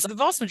mothers. The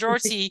vast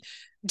majority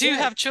do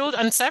have children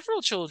and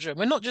several children.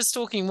 We're not just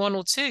talking one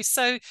or two.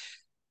 So,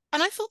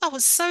 and I thought that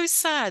was so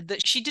sad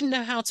that she didn't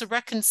know how to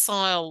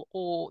reconcile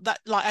or that,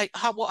 like,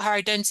 how, what her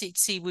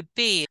identity would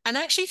be, and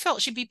actually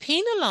felt she'd be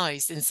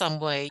penalized in some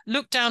way,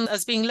 looked down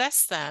as being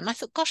less than. I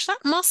thought, gosh, that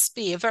must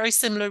be a very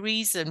similar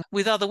reason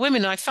with other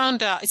women. I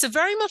found out it's a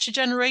very much a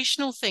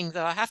generational thing,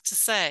 though, I have to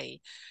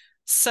say.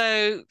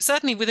 So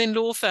certainly within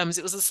law firms,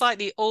 it was a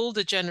slightly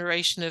older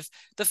generation of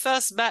the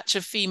first batch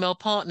of female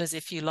partners,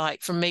 if you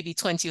like, from maybe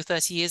 20 or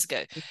 30 years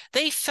ago.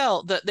 They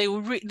felt that they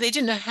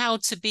didn't know how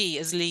to be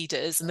as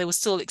leaders, and they were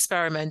still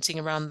experimenting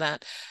around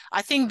that.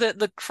 I think that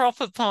the crop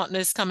of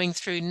partners coming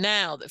through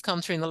now that have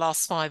come through in the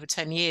last 5 or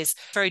 10 years,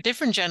 very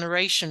different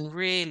generation,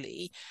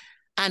 really.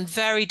 and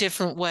very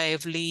different way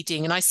of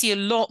leading. And I see a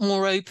lot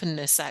more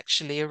openness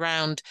actually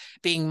around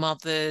being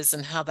mothers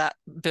and how that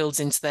builds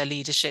into their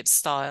leadership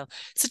style.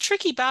 It's a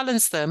tricky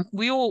balance though.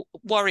 We all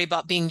worry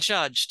about being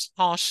judged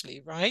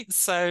harshly, right?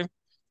 So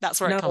that's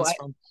where it No, comes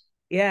from.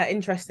 yeah,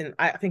 interesting.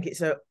 I think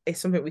it's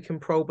something we can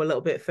probe a little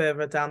bit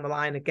further down the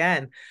line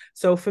again.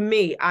 So for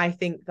me, I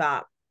think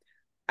that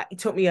it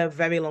took me a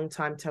very long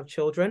time to have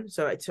children.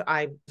 So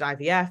I did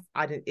IVF.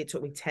 It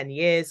took me 10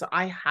 years. So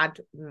I had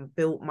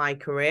built my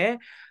career.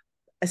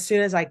 As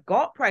soon as I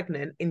got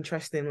pregnant,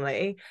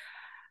 interestingly,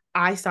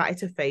 I started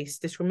to face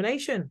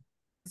discrimination,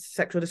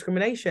 sexual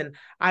discrimination.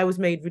 I was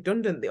made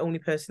redundant, the only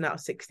person out of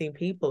 16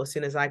 people, as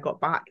soon as I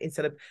got back.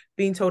 Instead of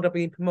being told I'd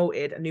been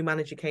promoted, a new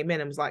manager came in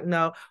and was like,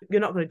 no,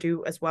 you're not going to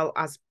do as well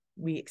as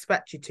we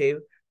expect you to.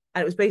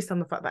 And it was based on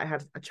the fact that I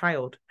had a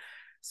child.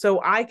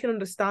 So I can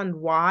understand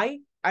why.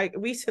 I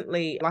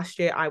recently, last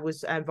year, I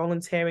was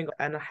volunteering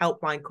on a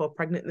helpline called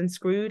Pregnant and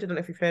Screwed. I don't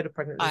know if you've heard of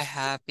Pregnant I and Screwed.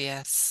 have,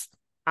 yes.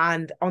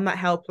 And on that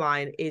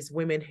helpline is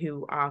women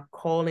who are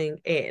calling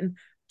in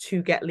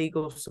to get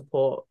legal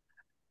support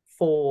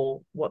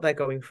for what they're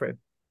going through.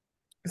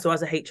 So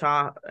as a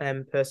HR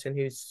person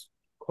who's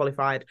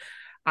qualified,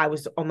 I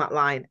was on that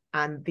line,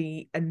 and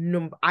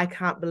I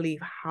can't believe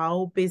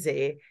how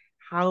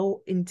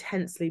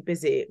intensely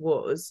busy it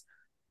was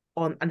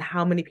and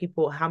how many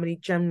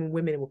genuine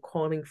women were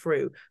calling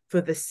through for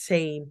the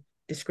same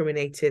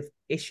discriminative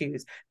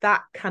issues.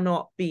 That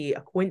cannot be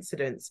a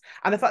coincidence.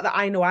 And the fact that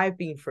I know I've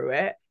been through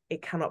it,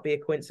 it cannot be a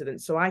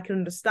coincidence. So I can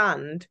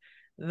understand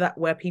that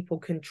where people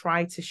can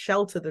try to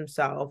shelter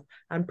themselves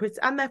and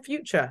their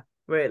future,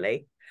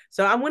 really.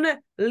 So I'm going to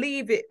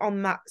leave it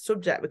on that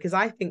subject, because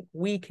I think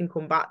we can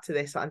come back to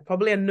this and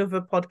probably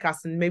another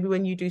podcast, and maybe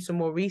when you do some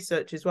more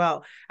research as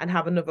well and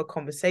have another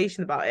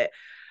conversation about it.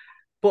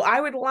 But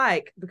I would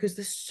like, because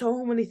there's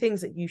so many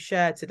things that you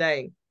shared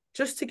today,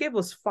 just to give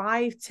us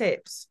 5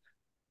 tips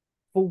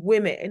for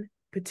women,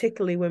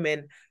 particularly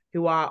women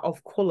who are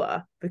of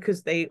colour,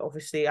 because they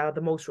obviously are the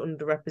most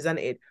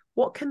underrepresented.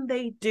 What can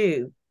they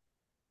do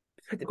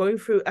going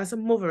through, as a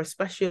mother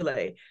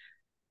especially,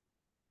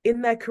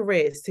 in their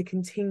careers to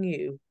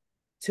continue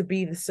to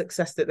be the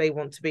success that they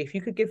want to be? If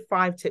you could give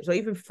 5 tips, or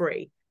even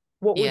 3,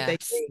 what would they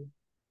Yes. be?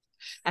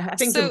 I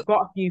think So, I've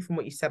got a few from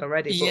what you said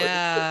already, but it'd be good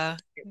yeah.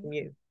 to hear from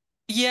you.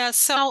 Yeah,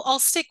 so I'll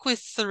stick with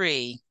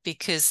 3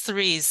 because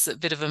 3 is a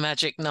bit of a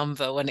magic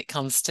number when it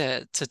comes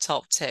to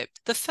top tip.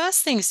 The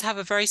first thing is to have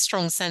a very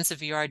strong sense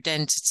of your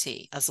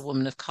identity as a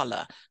woman of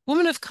color.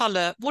 Woman of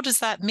color, what does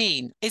that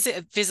mean? Is it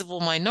a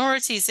visible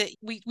minority?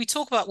 We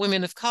talk about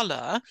women of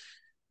color,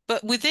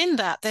 but within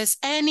that, there's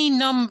any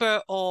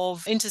number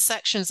of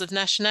intersections of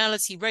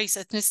nationality, race,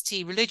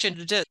 ethnicity,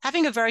 religion.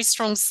 Having a very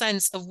strong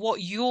sense of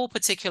what your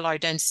particular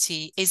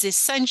identity is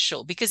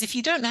essential, because if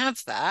you don't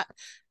have that,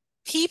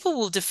 people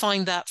will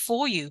define that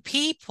for you.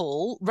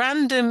 People,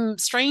 random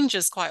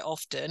strangers quite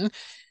often,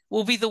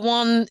 will be the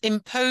one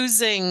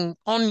imposing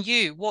on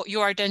you what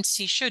your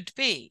identity should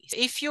be.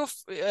 If you're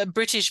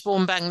British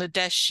born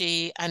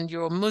Bangladeshi and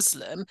you're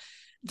Muslim,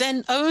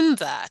 then own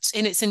that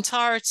in its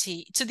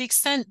entirety to the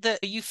extent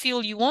that you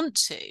feel you want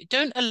to.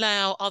 Don't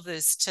allow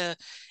others to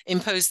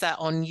impose that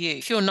on you.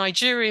 If you're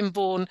Nigerian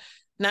born,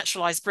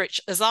 naturalized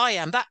British as I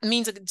am, that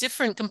means a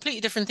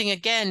completely different thing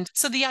again.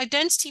 So the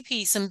identity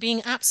piece and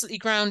being absolutely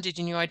grounded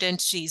in your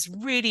identity is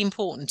really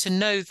important, to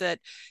know that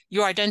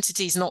your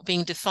identity is not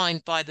being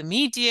defined by the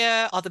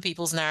media, other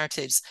people's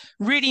narratives.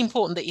 Really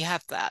important that you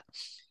have that.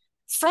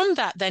 From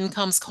that then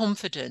comes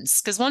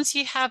confidence, because once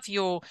you have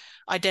your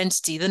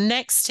identity, the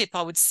next tip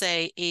I would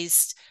say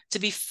is to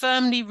be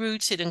firmly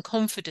rooted and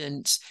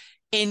confident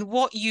in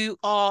what you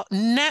are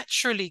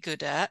naturally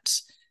good at,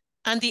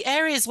 and the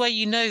areas where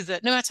you know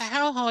that no matter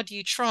how hard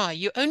you try,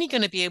 you're only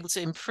going to be able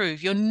to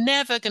improve. You're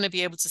never going to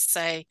be able to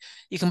say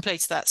you can play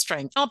to that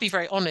strength. I'll be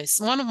very honest.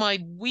 One of my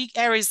weak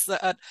areas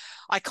that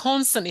I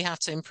constantly have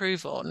to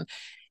improve on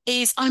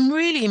is I'm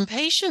really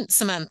impatient,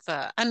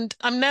 Samantha. And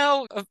I'm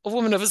now a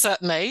woman of a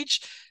certain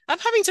age. I'm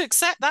having to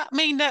accept that. I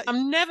mean, that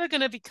I'm never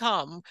going to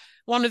become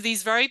one of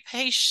these very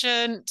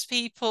patient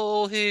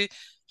people who,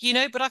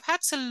 but I've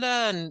had to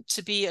learn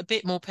to be a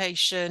bit more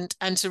patient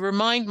and to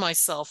remind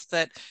myself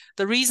that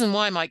the reason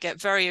why I might get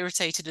very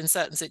irritated in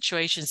certain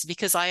situations is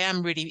because I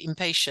am really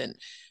impatient.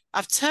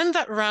 I've turned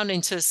that around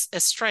into a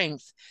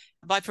strength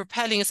by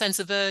propelling a sense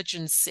of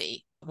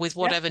urgency with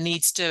Yeah. whatever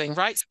needs doing,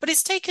 right? But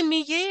it's taken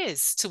me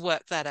years to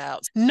work that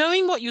out.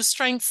 Knowing what your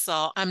strengths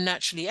are, I'm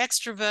naturally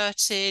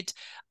extroverted.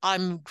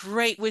 I'm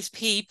great with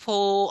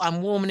people.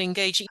 I'm warm and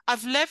engaging.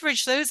 I've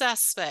leveraged those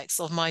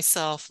aspects of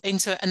myself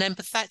into an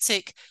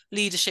empathetic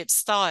leadership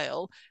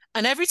style.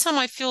 And every time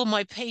I feel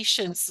my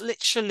patience,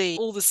 literally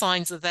all the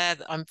signs are there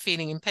that I'm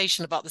feeling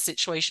impatient about the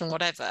situation,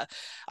 whatever,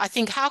 I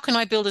think, how can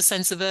I build a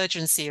sense of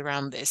urgency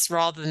around this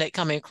rather than it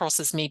coming across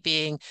as me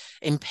being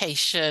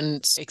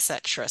impatient,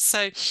 etc.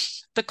 So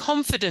the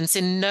confidence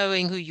in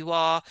knowing who you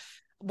are,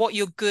 what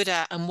you're good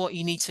at, and what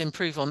you need to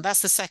improve on,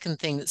 that's the second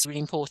thing that's really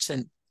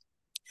important.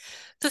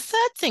 The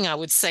third thing I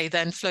would say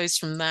then flows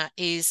from that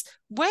is,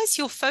 where's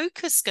your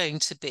focus going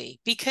to be?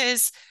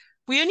 Because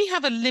we only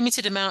have a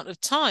limited amount of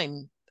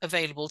time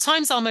available.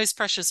 Time's our most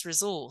precious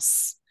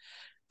resource.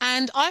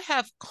 And I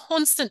have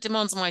constant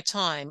demands on my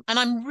time, and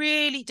I'm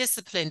really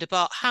disciplined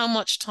about how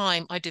much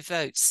time I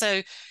devote.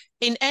 So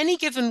in any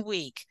given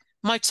week,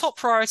 my top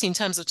priority in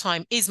terms of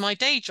time is my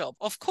day job.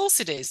 Of course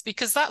it is,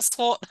 because that's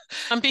what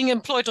I'm being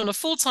employed on a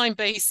full-time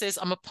basis.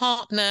 I'm a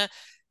partner.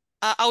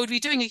 I would be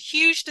doing a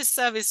huge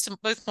disservice to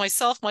both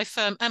myself, my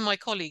firm, and my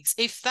colleagues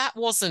if that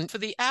wasn't for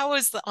the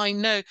hours that I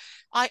know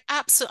I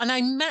absolutely, and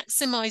I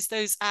maximize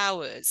those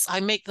hours.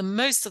 I make the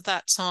most of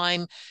that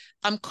time.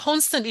 I'm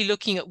constantly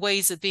looking at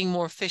ways of being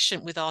more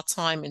efficient with our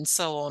time and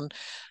so on.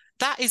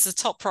 That is a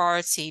top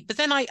priority. But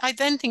then I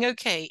then think,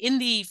 okay, in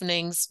the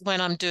evenings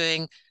when I'm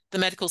doing the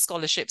medical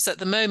scholarships, at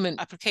the moment,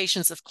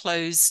 applications have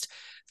closed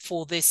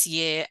for this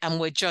year and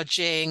we're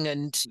judging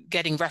and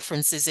getting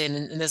references in,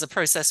 and there's a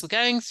process we're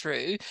going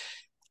through.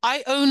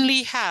 I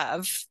only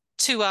have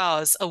 2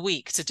 hours a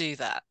week to do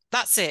that.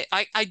 That's it.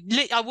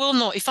 I will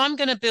not, if I'm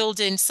going to build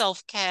in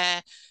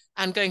self-care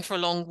and going for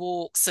long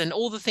walks and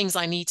all the things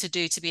I need to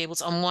do to be able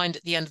to unwind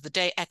at the end of the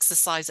day,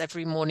 exercise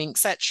every morning,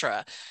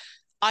 etc.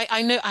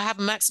 I know I have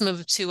a maximum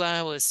of 2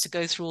 hours to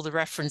go through all the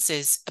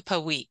references per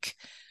week.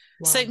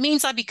 Wow. So it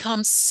means I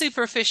become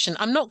super efficient.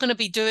 I'm not going to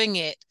be doing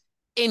it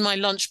in my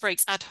lunch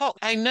breaks ad hoc.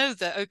 I know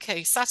that,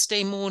 okay,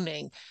 Saturday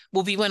morning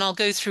will be when I'll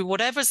go through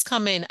whatever's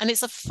come in, and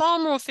it's a far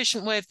more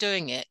efficient way of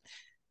doing it.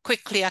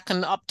 Quickly, I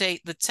can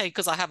update the take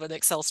because I have an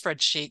Excel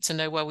spreadsheet to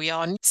know where we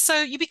are. And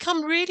so you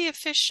become really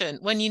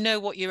efficient when you know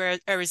what your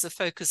areas of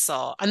focus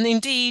are. And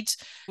indeed,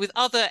 with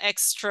other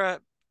extra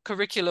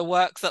curricular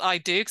work that I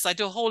do, because I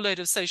do a whole load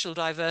of social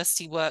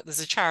diversity work. There's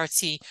a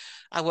charity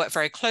I work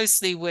very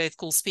closely with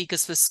called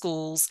Speakers for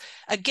Schools.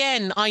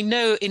 Again, I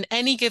know in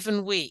any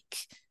given week,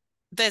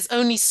 there's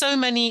only so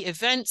many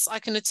events I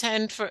can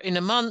attend for in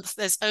a month.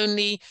 There's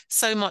only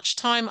so much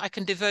time I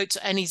can devote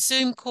to any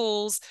Zoom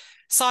calls.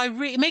 So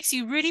it makes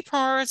you really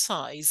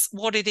prioritize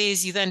what it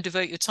is you then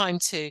devote your time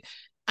to.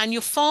 And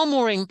you're far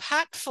more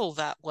impactful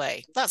that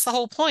way. That's the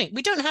whole point.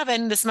 We don't have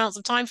endless amounts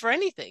of time for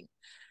anything.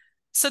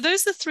 So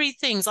those are the three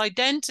things: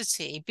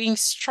 identity, being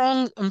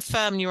strong and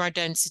firm in your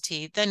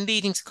identity, then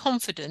leading to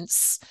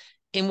confidence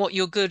in what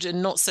you're good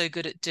and not so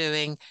good at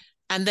doing,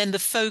 and then the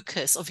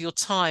focus of your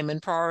time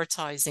and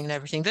prioritizing and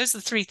everything. Those are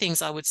the three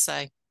things I would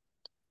say.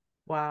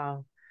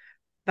 Wow.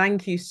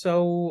 Thank you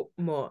so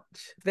much.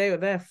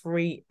 They're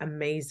three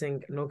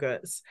amazing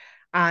nuggets.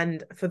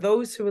 And for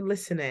those who are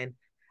listening,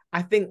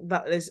 I think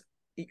that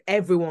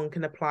everyone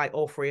can apply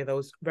all three of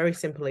those very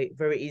simply,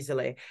 very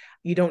easily.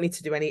 You don't need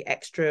to do any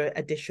extra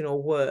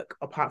additional work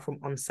apart from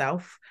on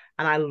self.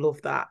 And I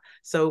love that.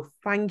 So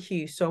thank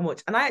you so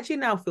much. And I actually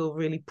now feel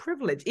really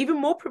privileged,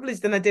 even more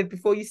privileged than I did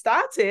before you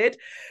started,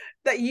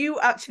 that you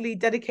actually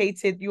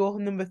dedicated your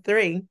number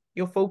 3,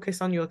 your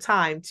focus on your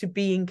time, to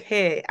being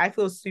here. I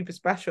feel super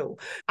special.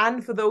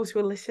 And for those who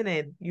are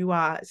listening, you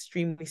are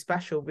extremely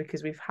special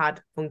because we've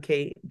had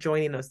Funke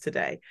joining us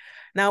today.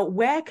 Now,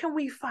 where can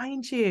we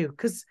find you?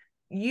 Because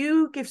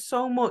you give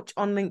so much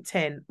on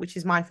LinkedIn, which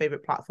is my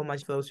favorite platform,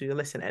 as for those who are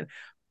listening.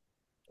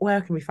 Where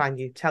can we find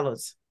you? Tell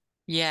us.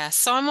 Yeah,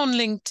 so I'm on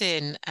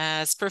LinkedIn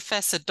as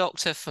Professor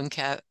Dr.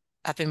 Funke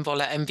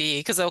Abimbola MBE,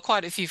 because there were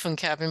quite a few Funke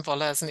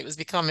Abimbolas and it was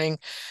becoming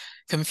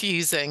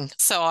confusing.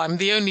 So I'm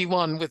the only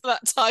one with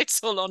that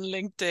title on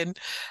LinkedIn.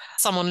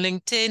 So I'm on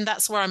LinkedIn.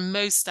 That's where I'm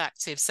most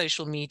active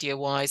social media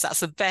wise. That's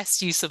the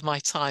best use of my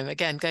time.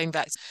 Again, going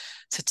back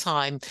to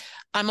time.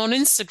 I'm on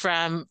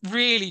Instagram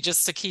really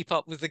just to keep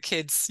up with the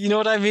kids. You know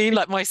what I mean?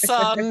 Like my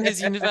son,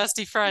 his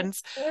university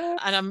friends.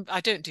 And I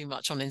don't do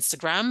much on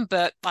Instagram,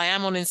 but I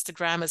am on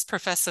Instagram as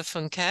Professor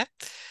Funke.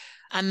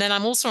 And then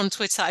I'm also on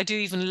Twitter. I do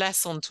even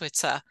less on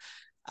Twitter.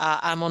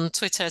 I'm on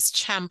Twitter as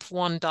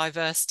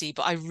Champ1Diversity,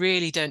 but I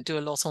really don't do a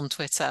lot on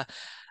Twitter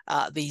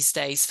these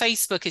days.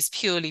 Facebook is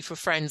purely for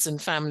friends and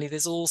family.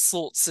 There's all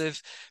sorts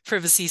of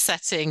privacy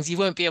settings. You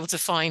won't be able to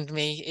find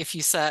me if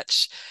you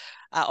search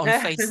on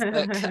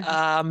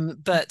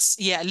Facebook. But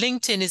yeah,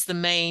 LinkedIn is the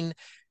main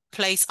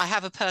place. I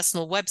have a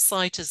personal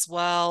website as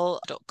well,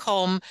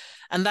 .com,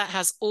 and that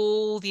has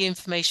all the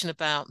information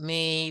about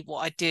me,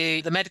 what I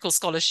do. The medical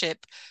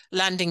scholarship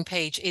landing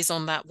page is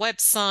on that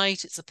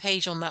website. It's a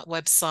page on that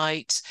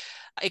website.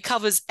 It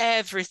covers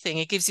everything.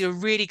 It gives you a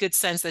really good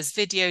sense. There's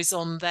videos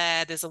on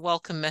there. There's a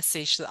welcome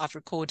message that I've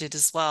recorded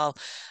as well,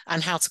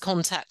 and how to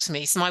contact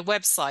me. So my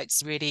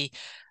website's really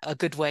a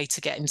good way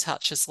to get in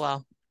touch as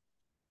well.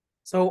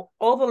 So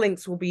all the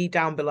links will be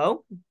down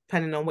below,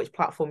 depending on which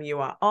platform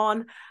you are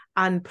on.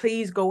 And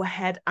please go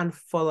ahead and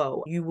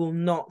follow. You will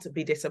not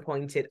be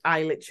disappointed.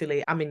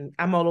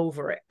 I'm all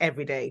over it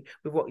every day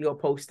with what you're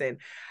posting.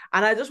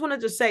 And I just want to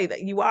just say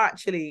that you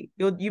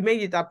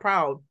made your dad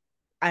proud.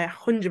 I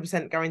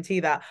 100%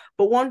 guarantee that.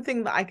 But one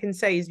thing that I can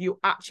say is you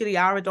actually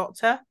are a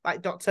doctor,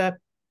 like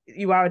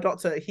you are a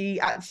doctor. He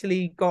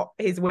actually got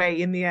his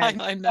way in the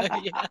end. I know,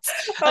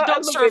 yes. A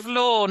doctor of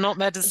law, not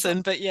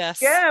medicine, but yes.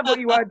 Yeah, but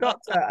you are a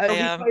doctor. I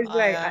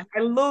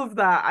love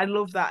that. I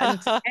love that.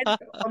 And to end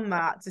on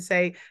that, to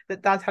say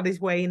that Dad had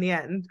his way in the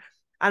end,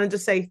 And I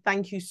just say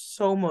thank you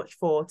so much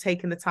for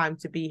taking the time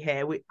to be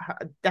here. We are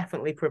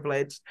definitely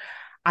privileged.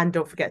 And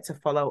don't forget to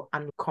follow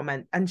and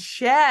comment and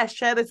share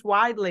this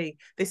widely.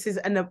 This is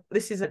an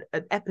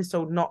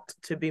episode not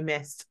to be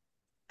missed.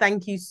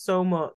 Thank you so much.